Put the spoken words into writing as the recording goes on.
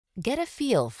Get a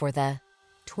feel for the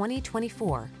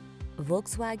 2024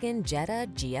 Volkswagen Jetta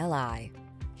GLI.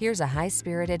 Here's a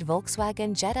high-spirited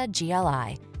Volkswagen Jetta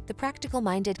GLI, the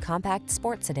practical-minded compact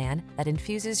sports sedan that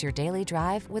infuses your daily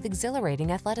drive with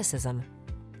exhilarating athleticism.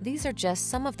 These are just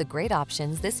some of the great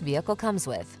options this vehicle comes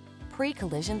with: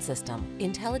 pre-collision system,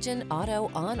 intelligent auto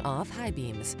on-off high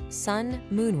beams, sun,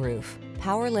 moonroof,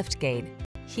 power liftgate,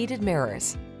 heated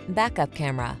mirrors, backup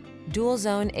camera, dual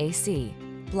zone AC,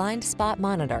 blind spot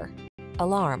monitor,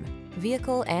 alarm,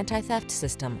 vehicle anti-theft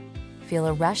system. Feel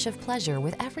a rush of pleasure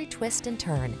with every twist and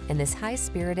turn in this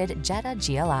high-spirited Jetta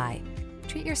GLI.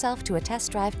 Treat yourself to a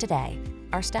test drive today.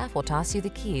 Our staff will toss you the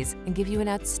keys and give you an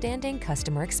outstanding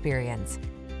customer experience.